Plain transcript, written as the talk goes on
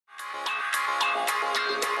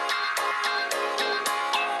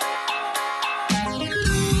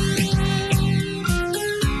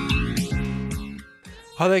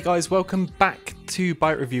Hi there guys, welcome back to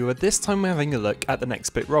Byte Reviewer. This time we're having a look at the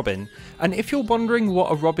NextBit Robin. And if you're wondering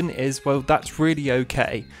what a Robin is, well that's really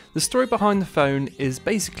okay. The story behind the phone is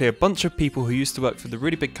basically a bunch of people who used to work for the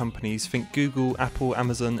really big companies, think Google, Apple,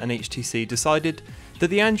 Amazon and HTC, decided that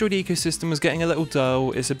the Android ecosystem was getting a little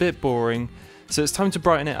dull, it's a bit boring, so it's time to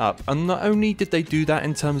brighten it up. And not only did they do that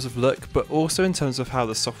in terms of look, but also in terms of how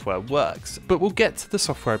the software works. But we'll get to the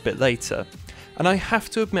software a bit later. And I have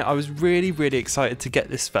to admit I was really excited to get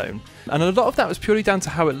this phone, and a lot of that was purely down to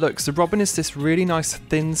how it looks. The Robin is this really nice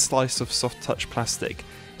thin slice of soft touch plastic,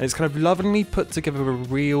 and it's kind of lovingly put together a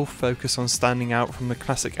real focus on standing out from the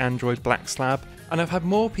classic Android black slab. And I've had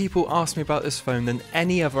more people ask me about this phone than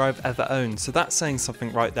any other I've ever owned, so that's saying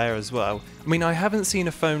something right there as well. I mean, I haven't seen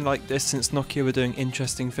a phone like this since Nokia were doing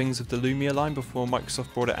interesting things with the Lumia line before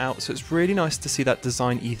Microsoft brought it out, so it's really nice to see that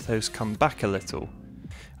design ethos come back a little.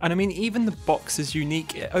 And I mean, even the box is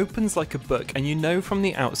unique. It opens like a book, and you know from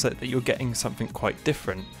the outset that you're getting something quite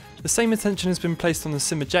different. The same attention has been placed on the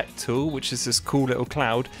SIM eject tool, which is this cool little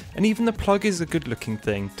cloud, and even the plug is a good looking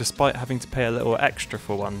thing, despite having to pay a little extra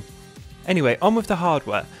for one. Anyway, on with the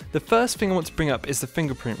hardware. The first thing I want to bring up is the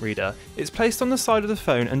fingerprint reader. It's placed on the side of the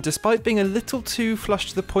phone, and despite being a little too flush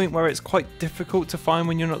to the point where it's quite difficult to find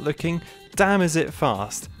when you're not looking, damn is it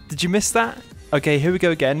fast. Did you miss that? Okay, here we go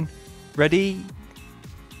again. Ready?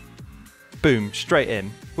 Boom, straight in.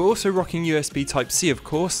 We're also rocking USB Type-C of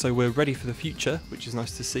course, so we're ready for the future, which is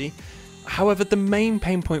nice to see. However, the main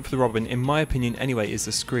pain point for the Robin, in my opinion anyway, is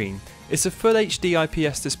the screen. It's a full HD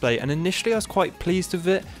IPS display, and initially I was quite pleased with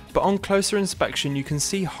it, but on closer inspection you can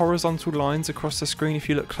see horizontal lines across the screen if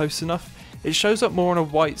you look close enough. It shows up more on a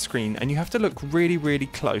white screen, and you have to look really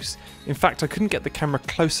close. In fact, I couldn't get the camera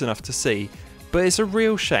close enough to see. But it's a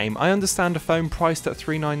real shame. I understand a phone priced at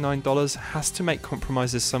 $399 has to make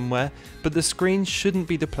compromises somewhere, but the screen shouldn't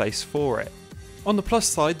be the place for it. On the plus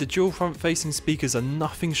side, the dual front-facing speakers are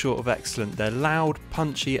nothing short of excellent. They're loud,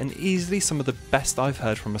 punchy, and easily some of the best I've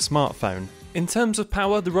heard from a smartphone. In terms of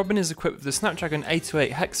power, the Robin is equipped with the Snapdragon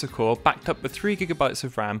 828 hexa-core, backed up with 3GB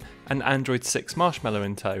of RAM and Android 6 Marshmallow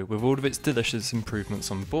in tow, with all of its delicious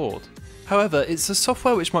improvements on board. However, it's the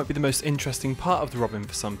software which might be the most interesting part of the Robin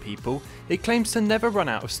for some people. It claims to never run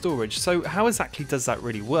out of storage, so how exactly does that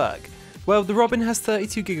really work? Well, the Robin has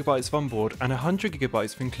 32GB of onboard and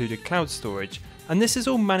 100GB of included cloud storage, and this is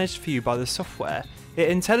all managed for you by the software. It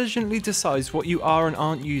intelligently decides what you are and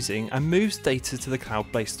aren't using and moves data to the cloud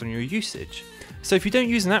based on your usage. So if you don't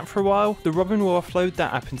use an app for a while, the Robin will offload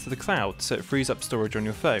that app into the cloud, so it frees up storage on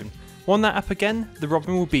your phone. Want that app again? The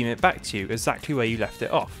Robin will beam it back to you exactly where you left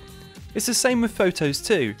it off. It's the same with photos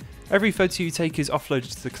too. Every photo you take is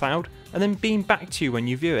offloaded to the cloud and then beamed back to you when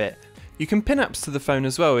you view it. You can pin apps to the phone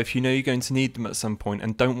as well if you know you're going to need them at some point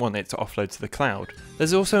and don't want it to offload to the cloud.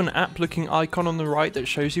 There's also an app looking icon on the right that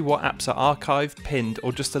shows you what apps are archived, pinned,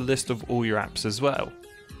 or just a list of all your apps as well.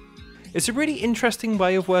 It's a really interesting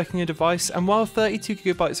way of working a device, and while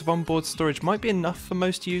 32GB of onboard storage might be enough for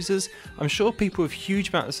most users, I'm sure people with huge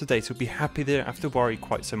amounts of data will be happy they don't have to worry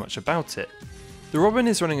quite so much about it. The Robin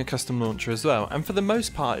is running a custom launcher as well, and for the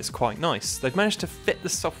most part it's quite nice. They've managed to fit the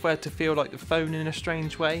software to feel like the phone in a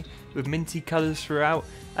strange way, with minty colours throughout,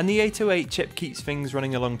 and the 808 chip keeps things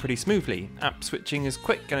running along pretty smoothly. App switching is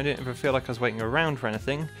quick and I didn't ever feel like I was waiting around for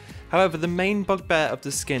anything. However, the main bugbear of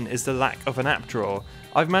the skin is the lack of an app drawer.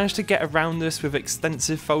 I've managed to get around this with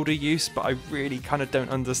extensive folder use, but I really kind of don't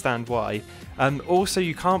understand why. Also,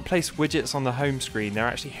 you can't place widgets on the home screen. They're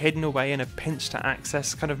actually hidden away in a pinch to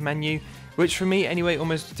access kind of menu, which for me anyway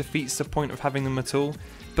almost defeats the point of having them at all.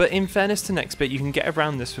 But in fairness to NextBit, you can get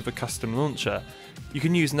around this with a custom launcher. You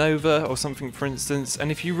can use Nova or something for instance, and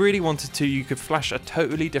if you really wanted to, you could flash a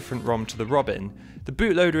totally different ROM to the Robin. The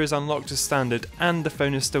bootloader is unlocked as standard, and the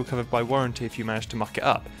phone is still covered by warranty if you manage to muck it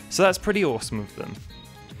up, so that's pretty awesome of them.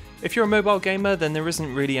 If you're a mobile gamer, then there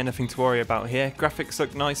isn't really anything to worry about here. Graphics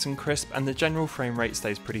look nice and crisp, and the general frame rate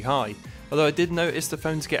stays pretty high. Although I did notice the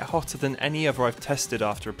phones get hotter than any other I've tested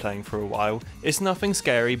after playing for a while. It's nothing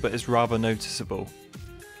scary, but it's rather noticeable.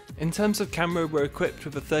 In terms of camera, we're equipped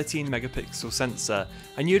with a 13 megapixel sensor,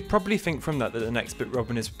 and you'd probably think from that the NextBit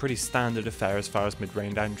Robin is a pretty standard affair as far as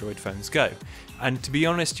mid-range Android phones go. And to be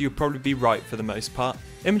honest, you'd probably be right for the most part.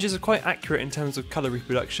 Images are quite accurate in terms of colour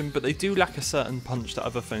reproduction, but they do lack a certain punch that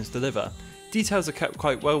other phones deliver. Details are kept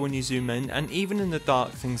quite well when you zoom in, and even in the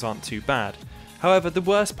dark things aren't too bad. However, the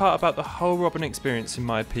worst part about the whole Robin experience in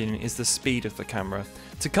my opinion is the speed of the camera.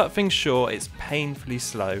 To cut things short, it's painfully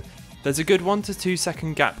slow. There's a good 1 to 2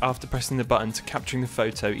 second gap after pressing the button to capturing the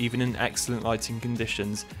photo even in excellent lighting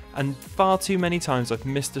conditions, and far too many times I've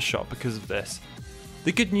missed a shot because of this.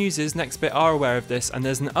 The good news is NextBit are aware of this and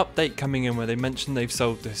there's an update coming in where they mention they've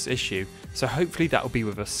solved this issue, so hopefully that will be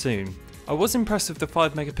with us soon. I was impressed with the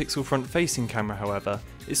 5MP front facing camera however.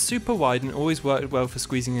 It's super wide and always worked well for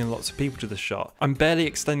squeezing in lots of people to the shot. I'm barely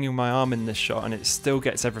extending my arm in this shot and it still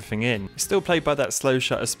gets everything in. It's still played by that slow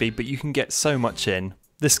shutter speed, but you can get so much in.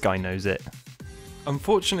 This guy knows it.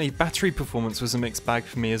 Unfortunately, battery performance was a mixed bag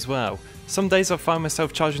for me as well. Some days I find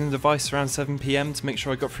myself charging the device around 7 PM to make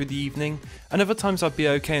sure I got through the evening, and other times I'd be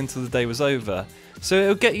okay until the day was over. So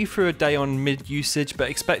it'll get you through a day on mid usage, but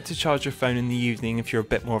expect to charge your phone in the evening if you're a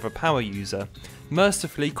bit more of a power user.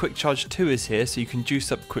 Mercifully, Quick Charge 2 is here so you can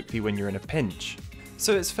juice up quickly when you're in a pinch.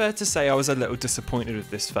 So it's fair to say I was a little disappointed with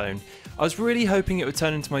this phone. I was really hoping it would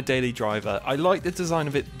turn into my daily driver. I like the design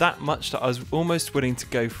of it that much that I was almost willing to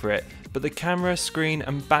go for it, but the camera, screen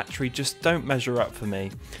and battery just don't measure up for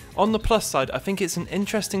me. On the plus side, I think it's an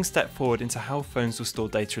interesting step forward into how phones will store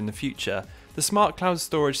data in the future. The smart cloud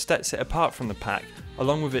storage sets it apart from the pack,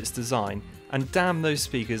 along with its design, and damn those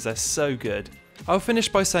speakers, they're so good. I'll finish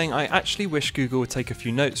by saying I actually wish Google would take a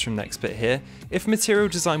few notes from NextBit here. If material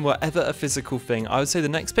design were ever a physical thing, I would say the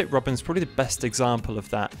NextBit Robin is probably the best example of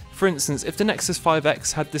that. For instance, if the Nexus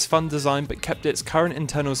 5X had this fun design but kept its current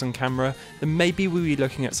internals on camera, then maybe we'd be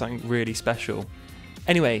looking at something really special.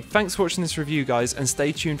 Anyway, thanks for watching this review guys, and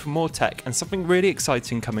stay tuned for more tech and something really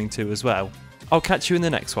exciting coming too as well. I'll catch you in the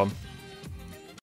next one.